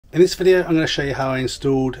In this video I'm going to show you how I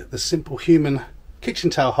installed the simple human kitchen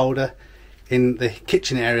towel holder in the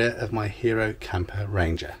kitchen area of my Hero Camper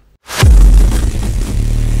Ranger.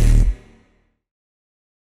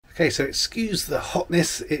 Okay, so excuse the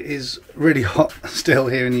hotness, it is really hot still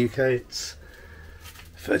here in the UK. It's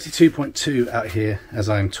 32.2 out here as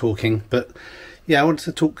I'm talking, but yeah, I wanted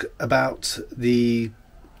to talk about the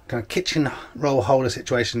kind of kitchen roll holder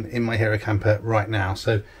situation in my Hero Camper right now.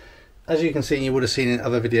 So as you can see, you would have seen in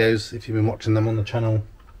other videos if you've been watching them on the channel,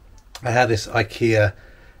 I have this IKEA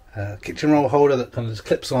kitchen roll holder that kind of just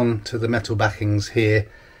clips on to the metal backings here,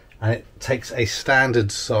 and it takes a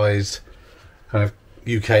standard sized kind of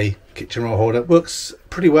UK kitchen roll holder. It works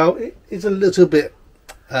pretty well. It is a little bit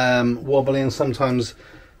wobbly, and sometimes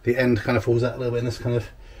the end kind of falls out a little bit and this kind of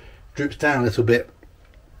droops down a little bit.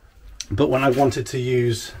 But when I wanted to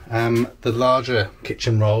use the larger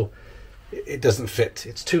kitchen roll, it doesn't fit.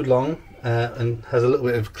 It's too long and has a little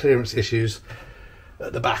bit of clearance issues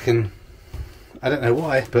at the back, and I don't know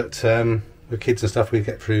why, but with kids and stuff we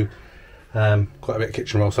get through quite a bit of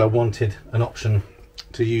kitchen roll, so I wanted an option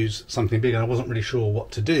to use something big and I wasn't really sure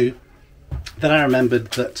what to do. Then I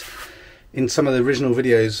remembered that in some of the original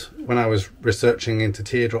videos when I was researching into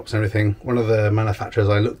teardrops and everything, one of the manufacturers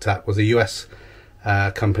I looked at was a US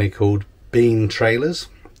company called Bean Trailers,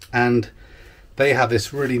 and they have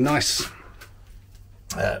this really nice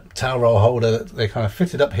towel roll holder that they kind of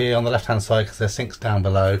fitted up here on the left hand side because their sink's down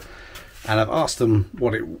below, and I've asked them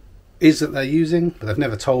what it is that they're using, but they've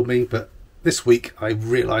never told me. But this week I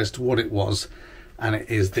realised what it was, and it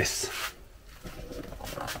is this,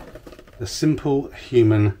 the simple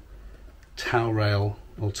human towel rail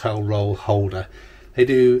or towel roll holder. They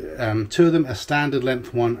do two of them, a standard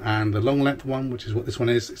length one and a long length one, which is what this one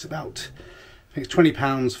is. It's about, I think it's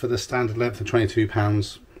 £20 for the standard length and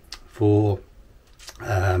 £22 for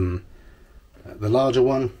the larger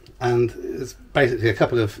one. And there's basically a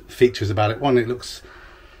couple of features about it. One, it looks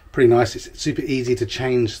pretty nice. It's super easy to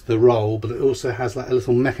change the roll, but it also has like a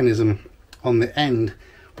little mechanism on the end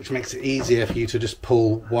which makes it easier for you to just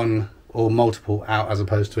pull one or multiple out, as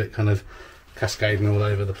opposed to it kind of cascading all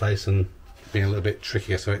over the place and being a little bit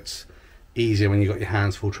trickier. So it's easier when you've got your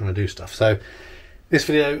hands full trying to do stuff. So this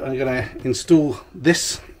video I'm going to install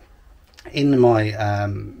this in my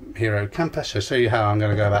Hero Camper. So I'll show you how I'm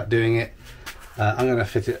going to go about doing it. I'm going to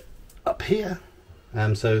fit it up here,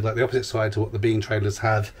 so like the opposite side to what the Bean Trailers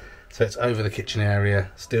have, so it's over the kitchen area,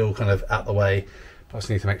 still kind of out the way, but I just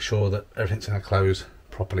need to make sure that everything's going to close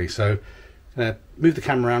properly. So I'm going to move the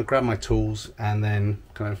camera around, grab my tools, and then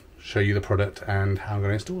kind of show you the product and how I'm going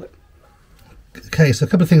to install it. Okay, so a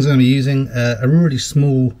couple of things I'm going to be using. A really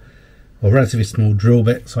small, or relatively small drill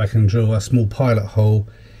bit, so I can drill a small pilot hole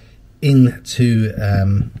into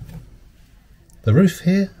the roof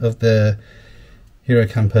here of the Hero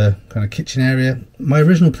Camper kind of kitchen area. My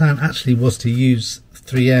original plan actually was to use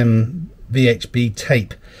 3M VHB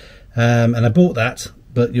tape, and I bought that,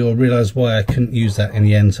 but you'll realise why I couldn't use that in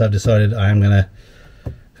the end. So I've decided I am going to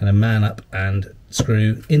kind of man up and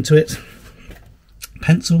screw into it,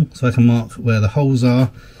 pencil, so I can mark where the holes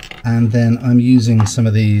are, and then I'm using some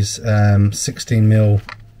of these 16mm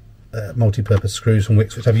multi-purpose screws from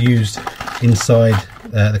Wix, which I've used inside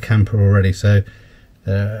the camper already. So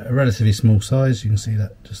a relatively small size, you can see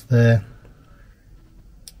that just there,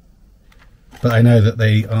 but I know that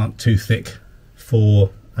they aren't too thick for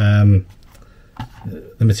the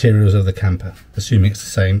materials of the camper, assuming it's the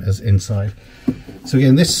same as inside. So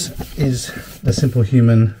again, this is the simple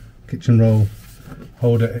human kitchen roll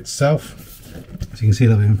holder itself. So you can see a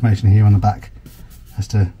little bit of information here on the back as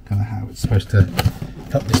to kind of how it's supposed to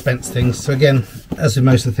help dispense things. So again, as with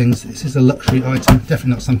most of the things, this is a luxury item,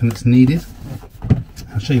 definitely not something that's needed.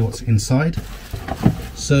 I'll show you what's inside.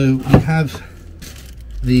 So we have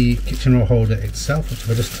the kitchen roll holder itself, which if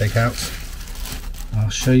I just take out, I'll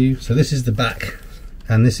show you. So this is the back,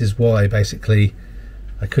 and this is why basically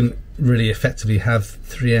I couldn't really effectively have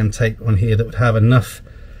 3M tape on here that would have enough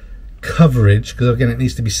coverage, because again it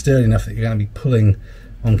needs to be sturdy enough that you're going to be pulling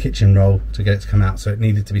on kitchen roll to get it to come out. So it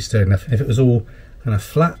needed to be sturdy enough. If it was all kind of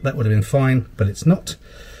flat, that would have been fine, but it's not.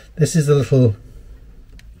 This is a little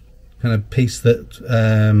kind of piece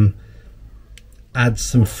that adds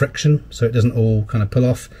some friction so it doesn't all kind of pull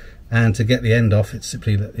off, and to get the end off, it's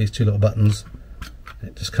simply these two little buttons.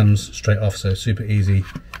 It just comes straight off, so super easy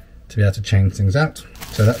to be able to change things out.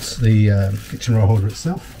 So that's the kitchen roll holder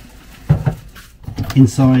itself.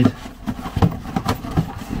 Inside, if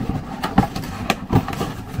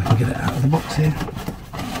I can get it out of the box here,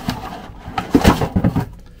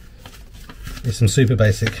 there's some super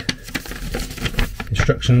basic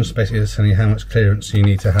instructions. Basically it's telling you how much clearance you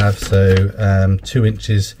need to have, so 2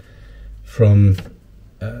 inches from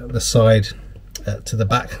the side to the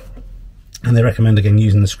back, and they recommend again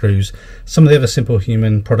using the screws. Some of the other Simple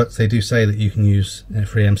Human products, they do say that you can use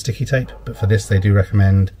 3M sticky tape, but for this they do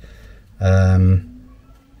recommend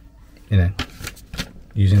you know,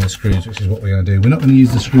 using the screws, which is what we're going to do. We're not going to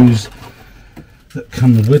use the screws that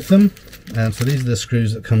come with them, so these are the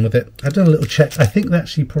screws that come with it. I've done a little check. I think they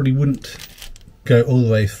actually probably wouldn't go all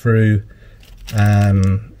the way through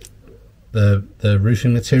the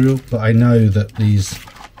roofing material, but I know that these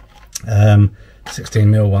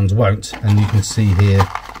 16mm ones won't, and you can see here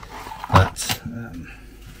that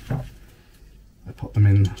I pop them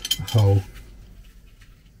in a hole.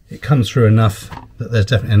 It comes through enough that there's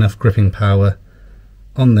definitely enough gripping power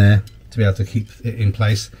on there to be able to keep it in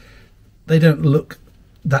place. They don't look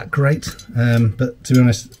that great, but to be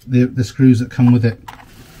honest, the screws that come with it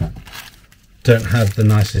don't have the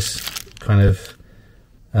nicest kind of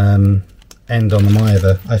end on them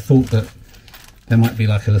either. I thought that there might be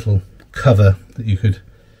like a little cover that you could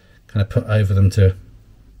kind of put over them to,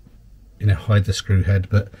 you know, hide the screw head,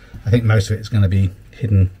 but I think most of it is going to be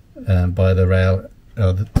hidden by the rail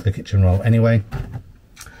or the kitchen roll anyway.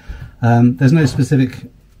 There's no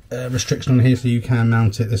specific restriction on here, so you can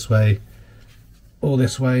mount it this way or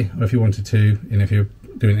this way, or if you wanted to, you know, if you're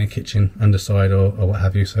doing it in a kitchen underside or what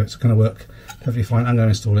have you. So it's going to work perfectly fine. I'm going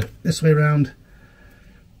to install it this way around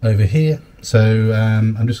over here. So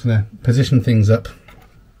I'm just going to position things up,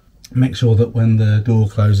 make sure that when the door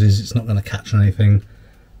closes it's not going to catch on anything.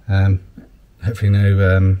 Hopefully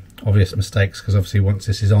no obvious mistakes, because obviously once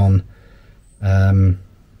this is on, you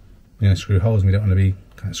know, screw holes, and we don't want to be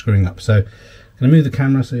kind of screwing up. So I'm going to move the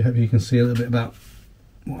camera so hopefully you can see a little bit about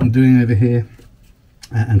what I'm doing over here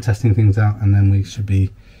and testing things out, and then we should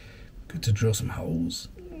be good to drill some holes.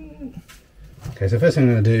 Okay, so first thing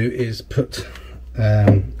I'm going to do is put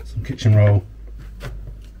some kitchen roll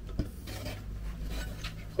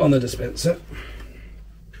on the dispenser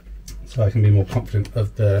so I can be more confident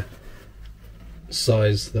of the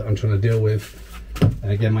size that I'm trying to deal with.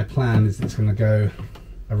 And again, my plan is it's going to go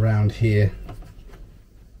around here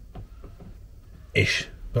ish,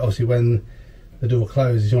 but obviously when the door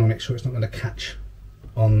closes you want to make sure it's not going to catch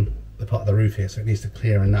on the part of the roof here, so it needs to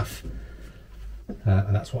clear enough,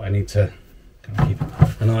 and that's what I need to kind of keep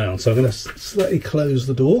an eye on. So I'm going to slightly close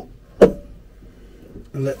the door and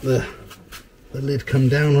let the lid come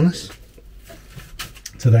down on us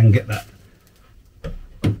to then get that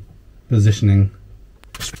positioning.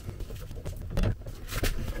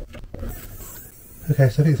 Okay,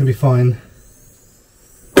 so I think it's going to be fine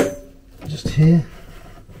just here.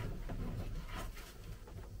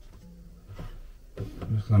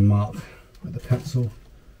 I'm just going to mark with the pencil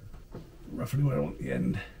roughly where I want the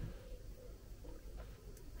end.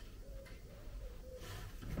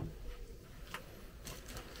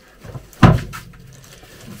 I'll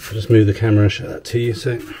just move the camera and show that to you.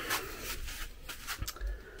 So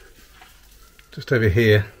just over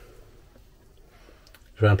here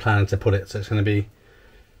is where I'm planning to put it, so it's going to be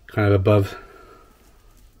kind of above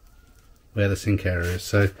where the sink area is.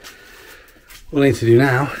 So what I need to do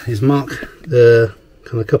now is mark the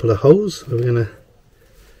kind of couple of holes where we're going to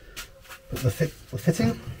put the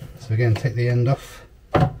fitting. So again, take the end off,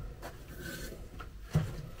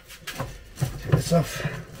 take this off,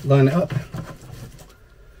 line it up,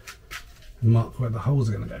 and mark where the holes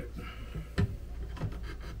are going to go.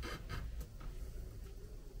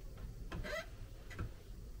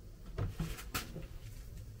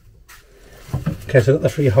 Okay, so I've got the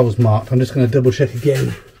 3 holes marked. I'm just going to double check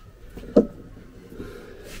again.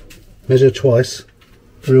 Measure twice,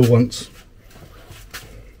 drill once,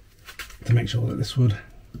 to make sure that this would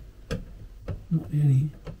not be any.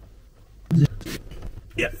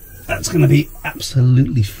 Yep, that's going to be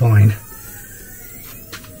absolutely fine.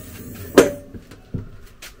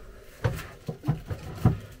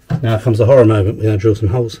 Now comes the horror moment. We're going to drill some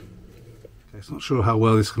holes. Okay, so not sure how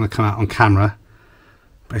well this is going to come out on camera.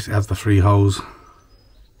 Basically, it has the 3 holes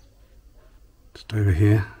just over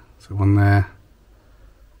here. So one there,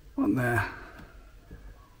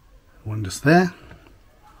 one just there.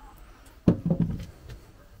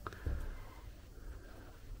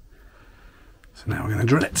 So now we're going to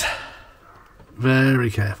drill it very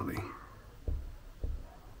carefully.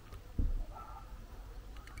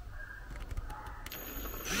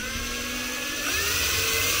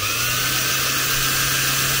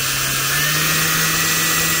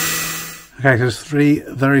 Okay, so there's 3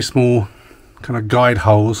 very small kind of guide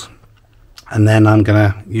holes, and then I'm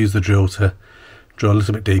going to use the drill to drill a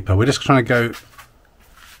little bit deeper. We're just trying to go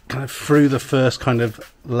kind of through the first kind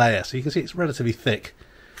of layer. So you can see it's relatively thick.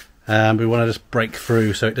 We want to just break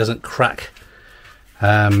through so it doesn't crack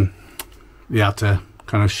the outer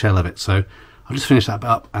kind of shell of it. So I'll just finish that bit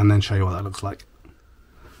up and then show you what that looks like.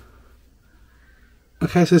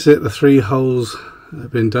 Okay, so this is it. The 3 holes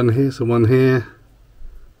have been done here. So one here,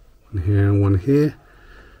 and one here.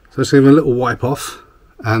 So just give them a little wipe off,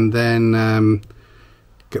 and then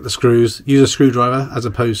get the screws. Use a screwdriver as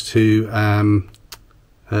opposed to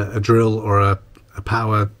a drill or a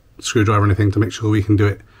power screwdriver or anything, to make sure we can do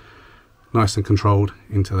it nice and controlled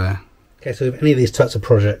into there. Okay, so with any of these types of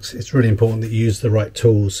projects, it's really important that you use the right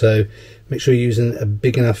tools. So make sure you're using a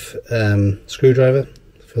big enough screwdriver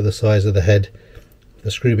for the size of the head,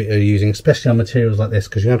 the screw bit you're using, especially on materials like this,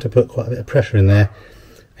 because you have to put quite a bit of pressure in there,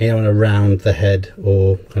 and you don't want to round the head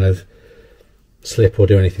or kind of slip or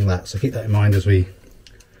do anything like that. So keep that in mind as we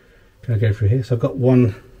kind of go through here. So I've got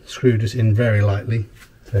one screw just in very lightly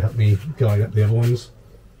to help me guide up the other ones.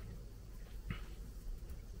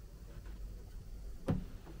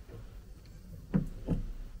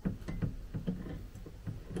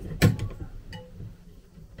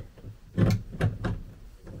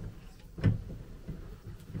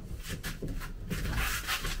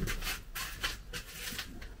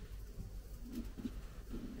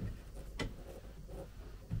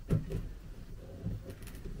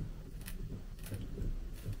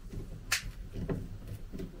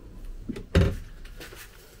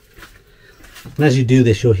 And as you do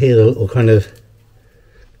this, you'll hear the little kind of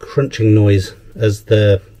crunching noise as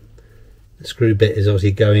the screw bit is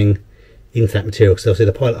obviously going into that material, because obviously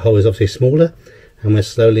the pilot hole is obviously smaller and we're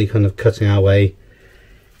slowly kind of cutting our way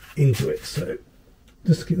into it. So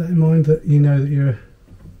just keep that in mind, that you know that you're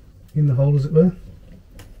in the hole, as it were.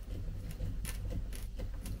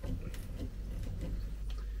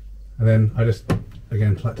 And then I just,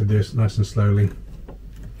 again, like to do this nice and slowly.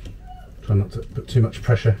 Try not to put too much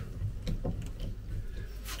pressure.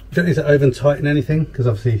 You don't need to over tighten anything, because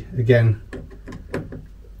obviously, again,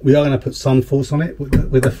 we are going to put some force on it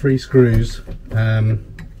with the 3 screws.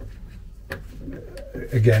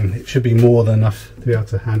 Again, it should be more than enough to be able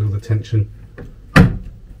to handle the tension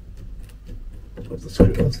of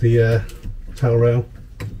the tail rail.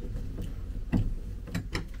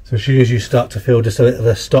 So as soon as you start to feel just a bit of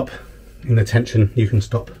a stop in the tension, you can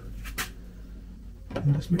stop.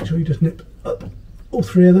 And just make sure you just nip up all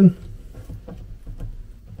 3 of them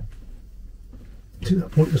to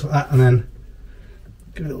that point, just like that, and then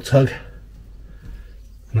give it a little tug,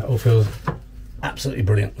 and that all feels absolutely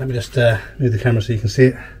brilliant. Let me just move the camera so you can see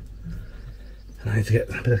it. And I need to get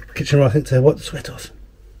a bit of kitchen roll, I think, to wipe the sweat off.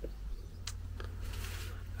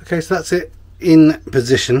 Okay, so that's it in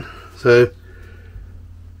position. So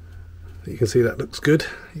you can see that looks good.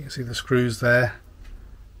 You can see the screws there,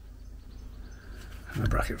 and a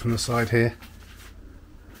bracket from the side here.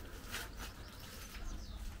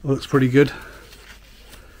 Looks pretty good.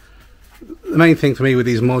 The main thing for me with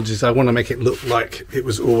these mods is I want to make it look like it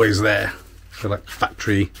was always there, so like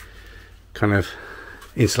factory kind of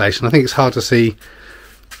installation. I think it's hard to see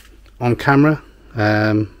on camera,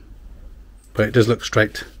 but it does look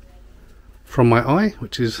straight from my eye,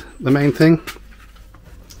 which is the main thing.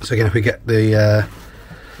 So again, if we get the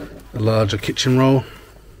larger kitchen roll,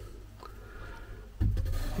 you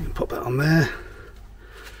can pop that on there.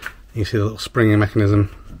 You can see the little springing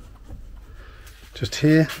mechanism just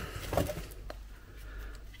here.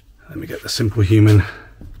 Then we get the simple human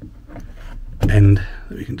end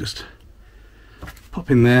that we can just pop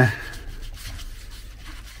in there.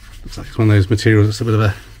 Looks like it's one of those materials that's a bit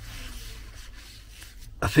of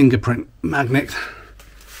a fingerprint magnet.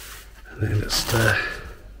 And then let's see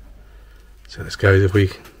how this goes. If we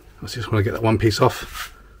just want to get that one piece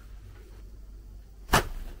off.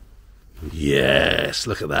 Yes,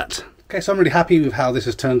 look at that. Okay, so I'm really happy with how this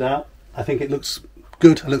has turned out. I think it looks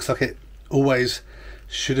good. It looks like it always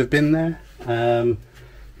should have been there.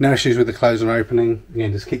 No issues with the closing or opening.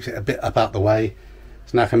 Again, just keeps it a bit up out the way.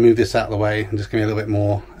 So now I can move this out of the way and just give me a little bit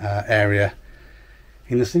more area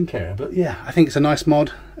in the sink area. But yeah, I think it's a nice mod.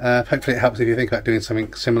 Hopefully it helps if you think about doing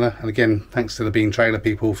something similar. And again, thanks to the Bean Trailer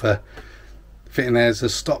people for fitting theirs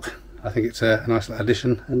as stock. I think it's a nice little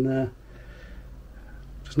addition, and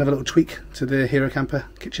just another little tweak to the Hero Camper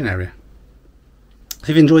kitchen area. So if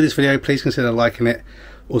you've enjoyed this video, please consider liking it.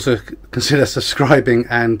 Also consider subscribing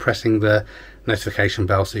and pressing the notification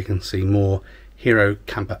bell so you can see more Hero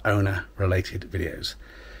Camper owner related videos.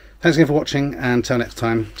 Thanks again for watching, and until next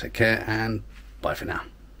time, take care and bye for now.